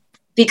 Yeah.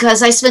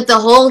 Because I spent the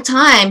whole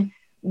time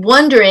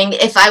wondering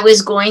if I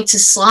was going to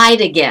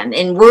slide again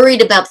and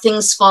worried about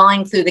things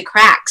falling through the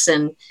cracks.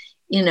 And,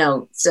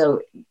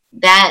 so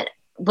that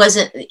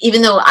wasn't,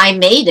 even though I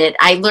made it,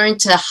 I learned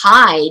to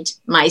hide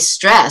my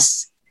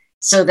stress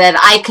so that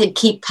I could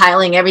keep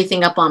piling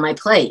everything up on my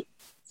plate.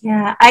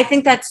 Yeah, I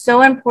think that's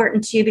so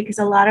important too, because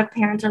a lot of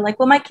parents are like,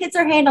 well, my kids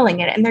are handling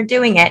it and they're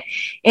doing it.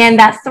 And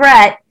that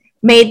threat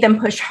made them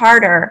push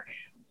harder.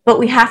 But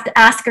we have to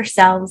ask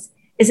ourselves,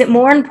 is it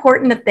more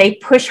important that they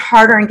push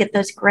harder and get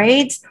those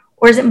grades?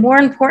 Or is it more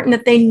important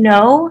that they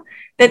know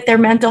that their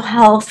mental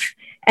health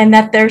and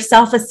that their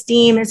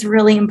self-esteem is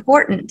really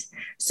important?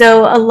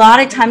 So a lot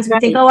of times we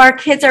think, oh, our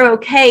kids are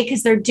okay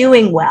because they're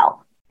doing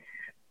well.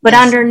 But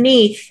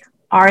underneath,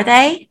 are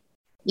they?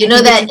 You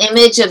know that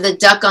image of the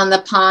duck on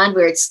the pond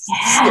where it's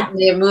sitting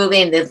there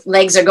moving, the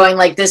legs are going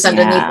like this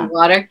underneath the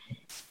water.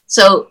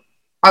 So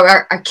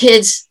are our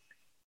kids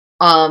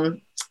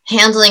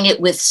handling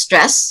it with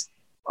stress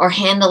or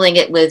handling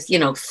it with,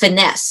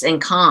 finesse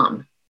and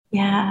calm?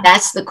 Yeah.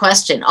 That's the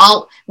question.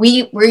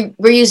 We're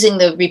using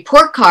the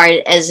report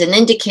card as an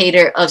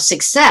indicator of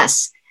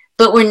success,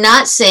 but we're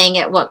not saying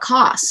at what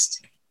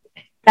cost.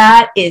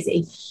 That is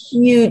a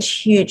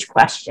huge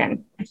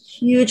question. A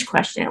huge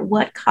question. At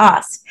what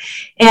cost?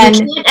 And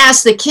you can't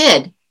ask the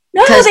kid.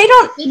 No, they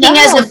don't. Speaking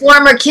as a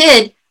former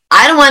kid,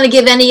 I don't want to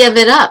give any of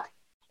it up.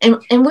 And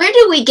where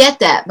do we get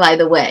that, by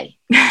the way?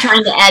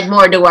 Trying to add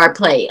more to our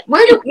plate.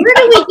 Where do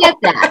we get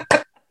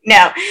that?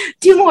 No,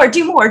 do more.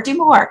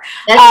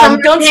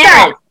 That's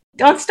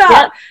Don't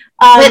stop. Yep.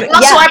 But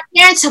also our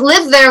parents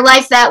live their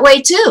life that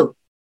way too.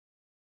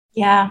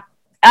 Yeah,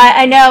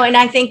 I know. And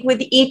I think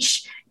with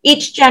each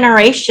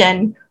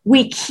generation,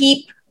 we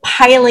keep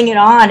piling it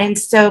on. And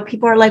so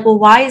people are like, well,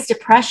 why is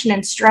depression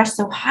and stress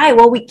so high?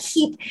 Well, we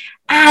keep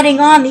adding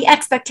on the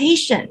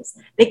expectations.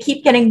 They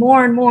keep getting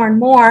more and more and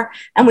more.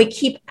 And we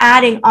keep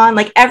adding on,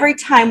 like every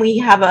time we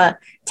have a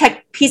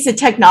piece of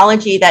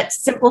technology that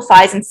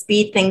simplifies and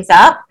speed things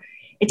up,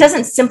 it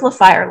doesn't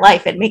simplify our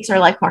life. It makes our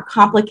life more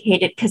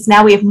complicated because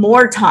now we have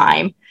more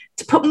time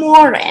to put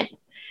more in.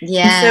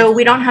 Yeah. And so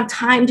we don't have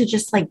time to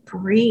just like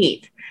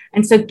breathe.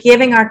 And so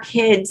giving our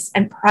kids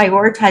and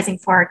prioritizing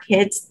for our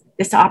kids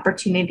this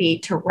opportunity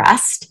to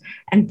rest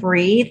and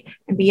breathe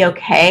and be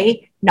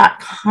okay, not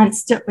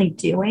constantly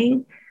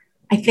doing,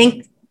 I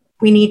think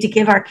we need to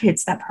give our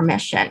kids that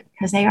permission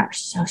because they are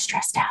so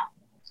stressed out.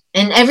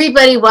 And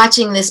everybody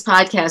watching this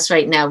podcast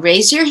right now,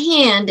 raise your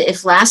hand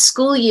if last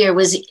school year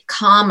was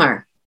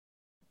calmer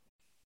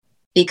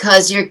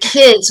because your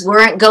kids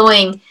weren't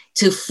going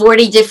to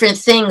 40 different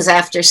things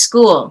after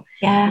school.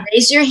 Yeah.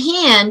 Raise your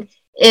hand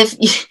if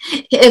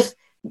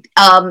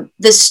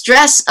the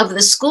stress of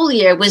the school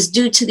year was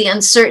due to the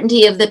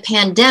uncertainty of the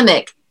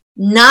pandemic,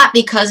 not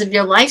because of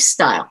your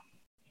lifestyle.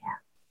 Yeah.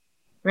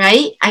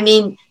 Right? I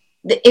mean,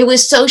 it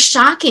was so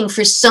shocking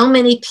for so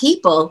many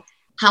people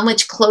how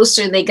much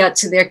closer they got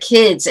to their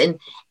kids and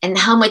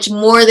how much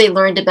more they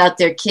learned about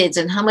their kids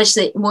and how much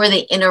more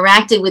they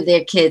interacted with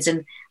their kids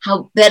and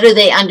how better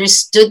they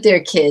understood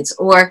their kids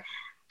or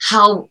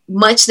how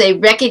much they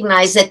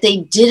recognized that they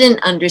didn't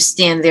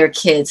understand their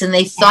kids and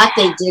they thought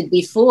they did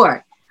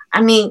before.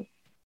 I mean,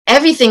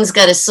 everything's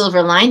got a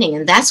silver lining,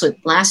 and that's what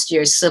last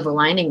year's silver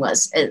lining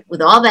was.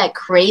 With all that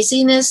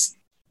craziness,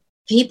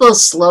 people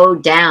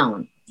slowed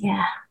down.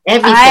 Yeah.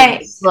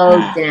 Everything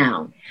slowed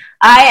down.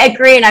 I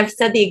agree. And I've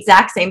said the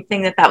exact same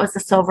thing, that was the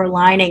silver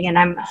lining. And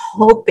I'm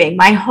hoping,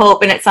 my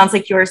hope, and it sounds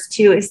like yours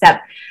too, is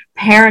that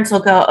parents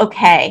will go,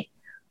 okay,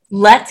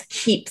 let's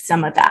keep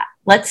some of that.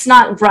 Let's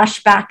not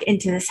rush back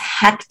into this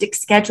hectic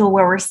schedule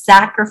where we're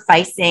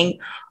sacrificing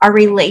our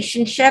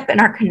relationship and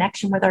our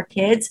connection with our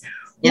kids.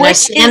 And our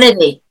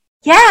sanity.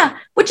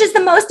 Which is the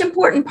most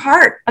important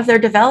part of their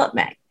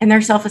development and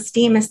their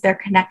self-esteem is their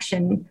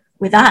connection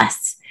with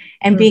us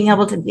and being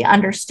able to be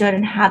understood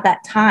and have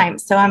that time.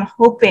 So I'm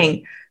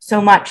hoping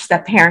so much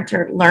that parents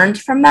are learned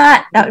from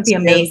that. That would be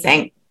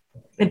amazing.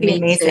 It'd be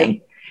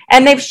amazing.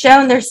 And they've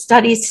shown, there's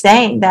studies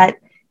saying that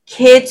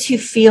kids who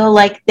feel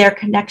like their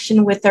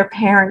connection with their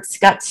parents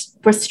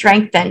was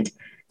strengthened,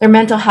 their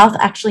mental health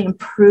actually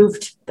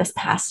improved this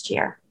past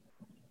year.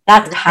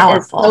 That's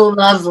powerful. So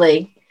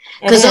lovely.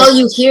 Because all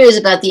you hear is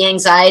about the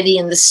anxiety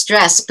and the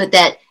stress, but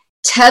that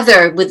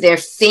tether with their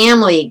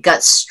family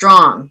got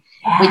strong,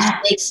 which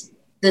makes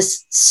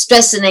this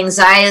stress and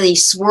anxiety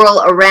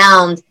swirl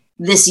around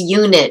this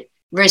unit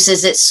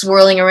versus it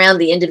swirling around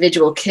the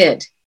individual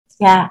kid.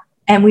 Yeah.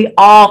 And we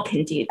all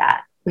can do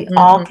that. We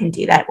all can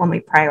do that when we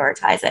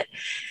prioritize it.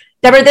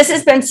 Deborah, this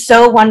has been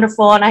so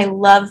wonderful. And I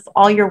love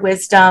all your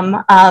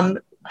wisdom.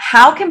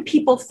 How can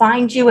people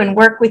find you and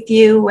work with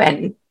you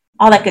and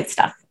all that good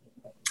stuff?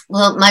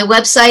 Well, my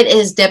website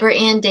is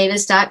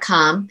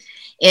deborahanndavis.com,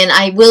 and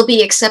I will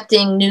be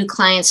accepting new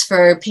clients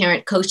for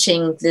parent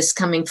coaching this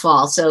coming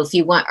fall. So if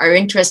you are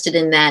interested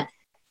in that,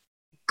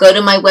 go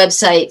to my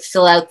website,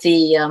 fill out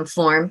the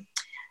form.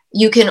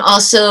 You can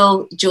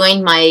also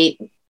join my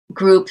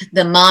group,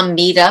 the Mom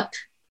Meetup,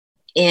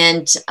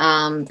 and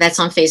that's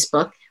on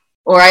Facebook.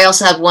 Or I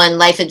also have one,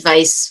 Life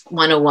Advice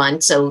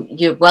 101. So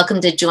you're welcome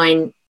to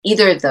join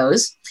either of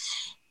those.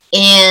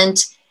 And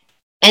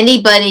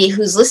anybody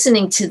who's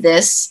listening to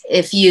this,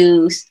 if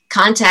you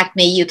contact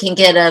me, you can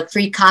get a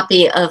free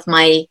copy of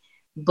my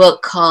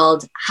book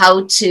called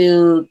How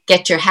to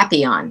Get Your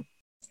Happy On,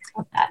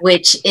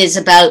 which is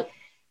about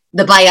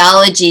the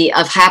biology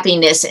of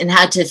happiness and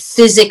how to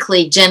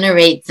physically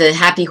generate the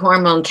happy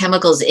hormone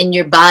chemicals in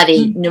your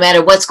body, no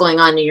matter what's going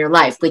on in your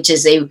life, which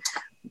is a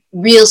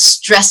real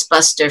stress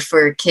buster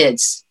for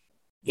kids.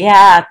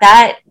 Yeah,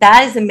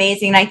 that is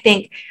amazing. I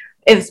think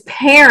as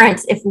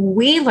parents, if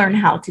we learn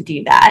how to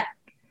do that,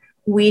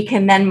 we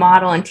can then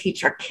model and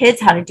teach our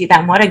kids how to do that.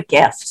 And what a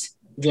gift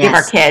to give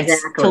our kids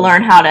to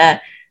learn how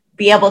to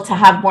be able to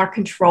have more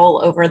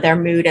control over their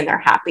mood and their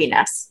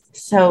happiness.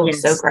 So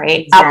Yes,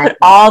 great. exactly. I'll put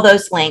all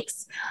those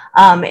links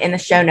in the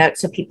show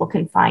notes so people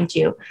can find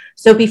you.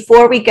 So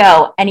before we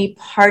go, any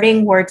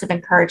parting words of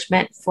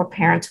encouragement for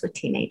parents with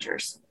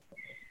teenagers?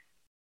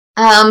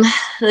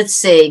 Let's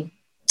see.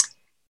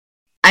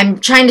 I'm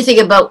trying to think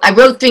about, I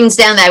wrote things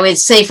down that I would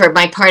say for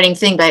my parting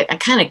thing, but I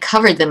kind of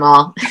covered them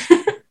all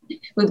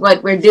with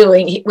what we're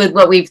doing, with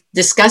what we've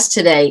discussed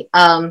today.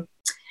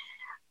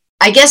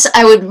 I guess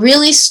I would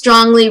really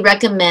strongly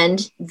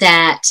recommend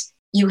that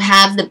you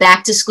have the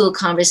back to school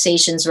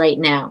conversations right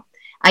now.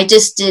 I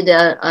just did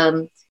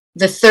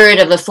the third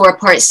of a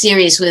 4-part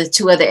series with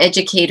 2 other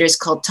educators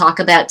called Talk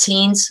About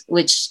Teens,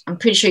 which I'm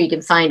pretty sure you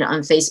can find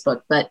on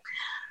Facebook. But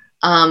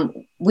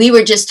we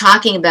were just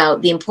talking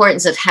about the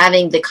importance of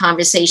having the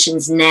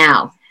conversations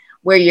now,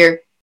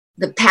 where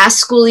the past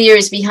school year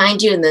is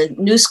behind you and the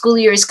new school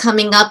year is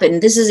coming up,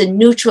 and this is a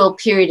neutral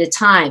period of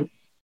time.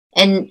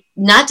 And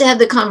not to have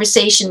the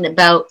conversation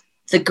about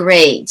the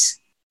grades.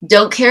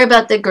 Don't care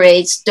about the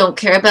grades. Don't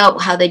care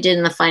about how they did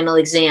in the final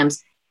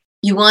exams.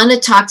 You want to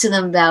talk to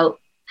them about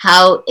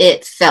how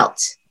it felt.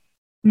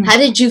 Mm-hmm. How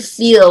did you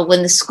feel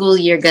when the school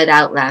year got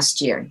out last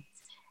year?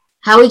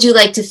 How would you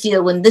like to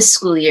feel when this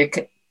school year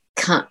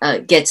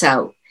gets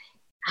out?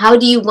 How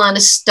do you want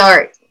to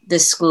start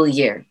this school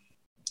year?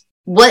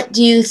 What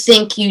do you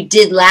think you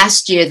did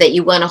last year that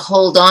you want to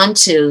hold on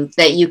to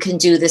that you can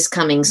do this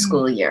coming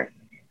school year?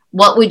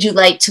 What would you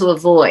like to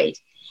avoid?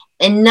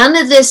 And none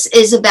of this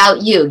is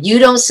about you. You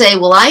don't say,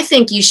 well, I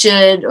think you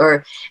should,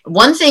 or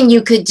one thing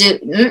you could do.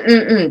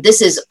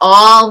 This is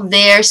all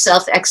their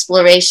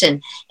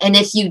self-exploration. And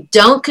if you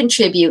don't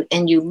contribute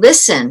and you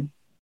listen,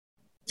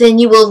 then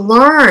you will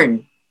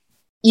learn.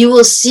 You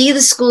will see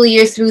the school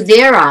year through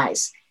their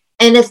eyes.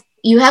 And if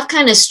you have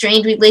kind of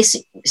strained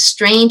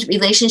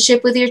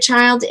relationship with your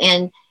child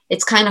and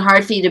it's kind of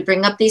hard for you to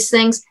bring up these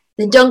things,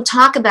 then don't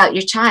talk about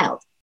your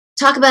child.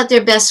 Talk about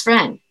their best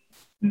friend.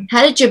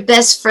 How did your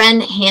best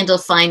friend handle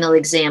final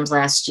exams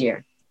last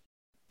year?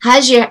 How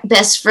does your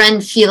best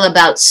friend feel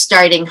about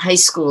starting high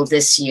school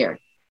this year?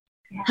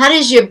 How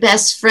does your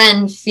best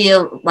friend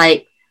feel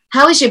like,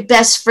 how is your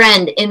best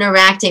friend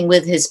interacting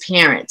with his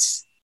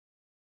parents?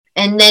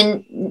 And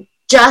then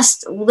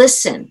just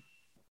listen.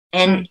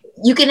 And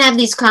you can have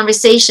these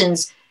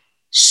conversations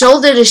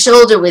shoulder to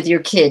shoulder with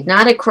your kid,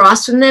 not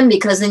across from them,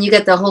 because then you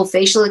get the whole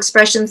facial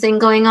expression thing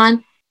going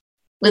on.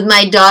 With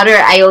my daughter,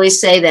 I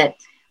always say that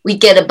we'd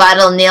get a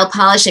bottle of nail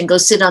polish and go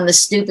sit on the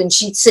stoop, and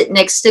she'd sit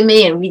next to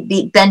me and we'd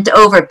be bent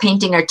over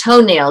painting our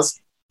toenails.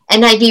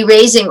 And I'd be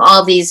raising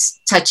all these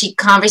touchy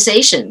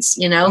conversations,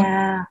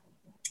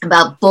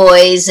 about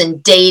boys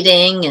and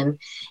dating and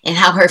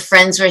how her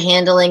friends were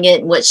handling it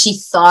and what she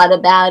thought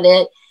about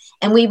it.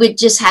 And we would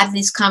just have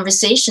these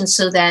conversations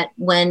so that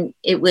when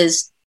it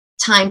was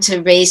time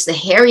to raise the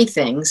hairy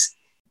things,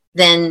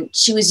 then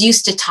she was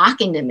used to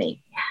talking to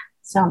me. Yeah,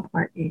 so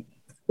important.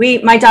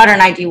 My daughter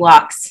and I do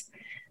walks.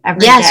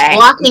 Yes,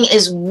 walking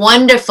is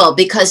wonderful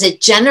because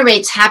it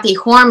generates happy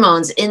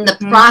hormones in the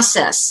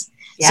process.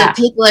 Yeah.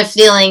 So people are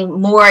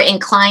feeling more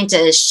inclined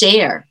to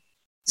share.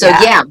 So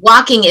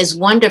walking is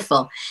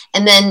wonderful.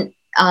 And then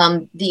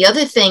the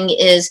other thing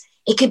is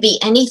it could be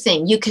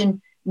anything. You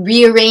can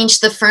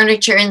rearrange the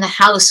furniture in the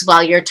house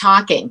while you're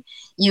talking.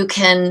 You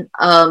can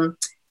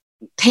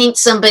paint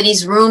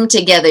somebody's room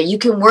together. You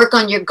can work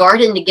on your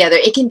garden together.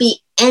 It can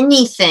be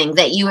anything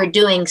that you are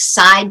doing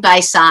side by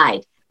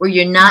side, where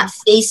you're not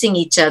facing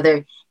each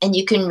other, and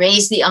you can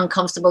raise the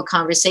uncomfortable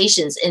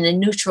conversations in a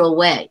neutral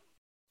way,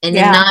 in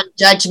a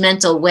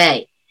non-judgmental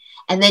way.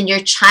 And then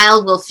your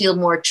child will feel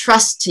more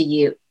trust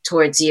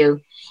towards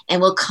you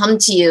and will come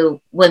to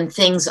you when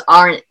things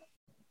aren't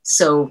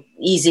so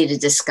easy to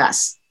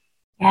discuss.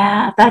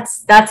 Yeah,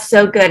 that's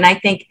so good. And I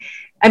think,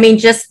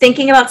 just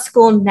thinking about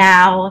school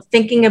now,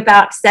 thinking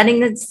about setting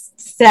the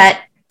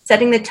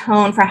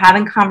tone for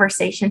having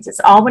conversations, it's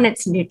all when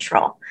it's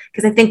neutral.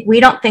 Because I think we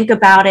don't think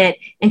about it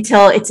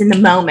until it's in the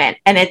moment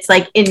and it's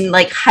like in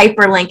like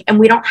hyperlink, and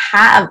we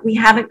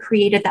haven't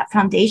created that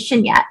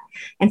foundation yet.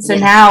 And so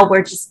now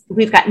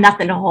we've got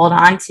nothing to hold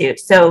on to.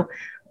 So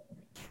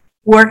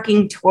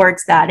working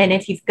towards that. And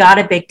if you've got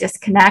a big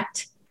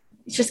disconnect,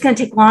 it's just going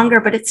to take longer,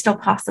 but it's still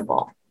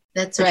possible.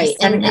 That's right.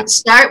 And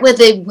start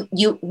with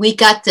we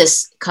got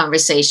this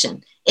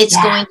conversation. It's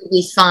going to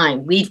be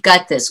fine. We've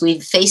got this.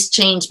 We've faced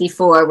change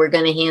before. We're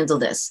going to handle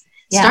this.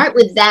 Yeah. Start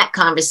with that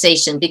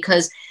conversation,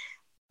 because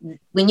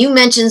when you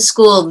mention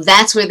school,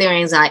 that's where their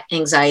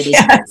anxiety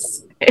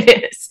is.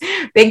 It is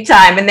big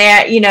time. And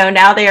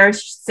now they are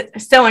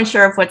so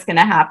unsure of what's going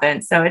to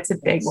happen. So it's a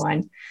big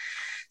one.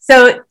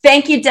 So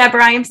thank you,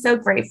 Deborah. I am so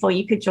grateful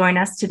you could join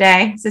us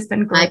today. This has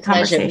been a great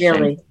conversation. Pleasure,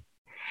 really.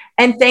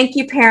 And thank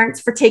you,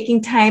 parents, for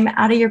taking time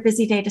out of your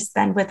busy day to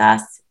spend with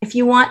us. If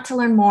you want to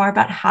learn more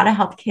about how to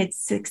help kids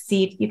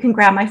succeed, you can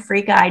grab my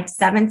free guide,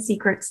 7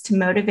 Secrets to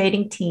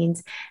Motivating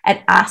Teens,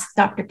 at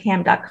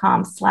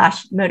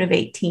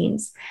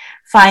askdrcam.com/motivateteens.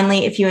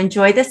 Finally, if you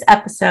enjoyed this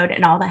episode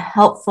and all the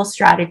helpful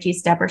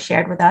strategies Deborah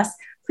shared with us,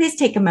 please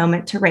take a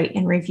moment to rate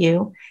and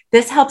review.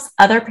 This helps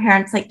other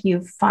parents like you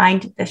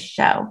find this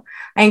show.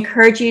 I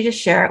encourage you to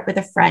share it with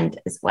a friend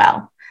as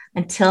well.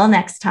 Until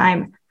next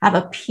time, have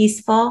a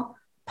peaceful,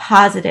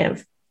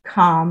 positive,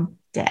 calm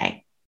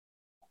day.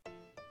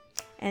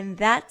 And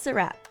that's a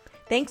wrap.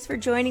 Thanks for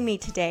joining me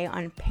today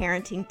on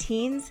Parenting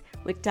Teens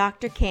with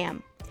Dr.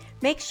 Cam.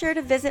 Make sure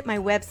to visit my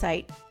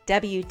website,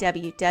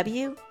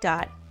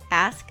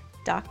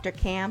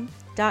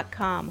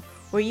 www.askdrcam.com,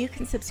 where you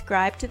can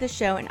subscribe to the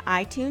show in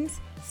iTunes,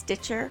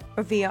 Stitcher,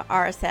 or via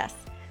RSS,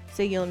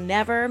 so you'll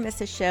never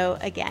miss a show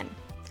again.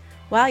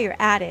 While you're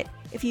at it,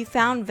 if you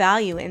found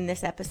value in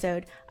this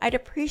episode, I'd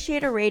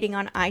appreciate a rating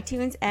on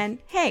iTunes, and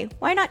hey,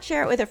 why not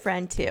share it with a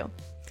friend too?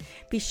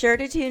 Be sure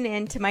to tune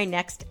in to my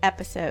next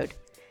episode.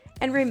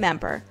 And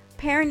remember,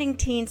 parenting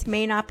teens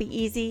may not be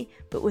easy,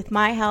 but with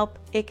my help,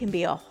 it can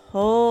be a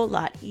whole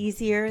lot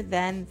easier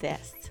than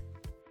this.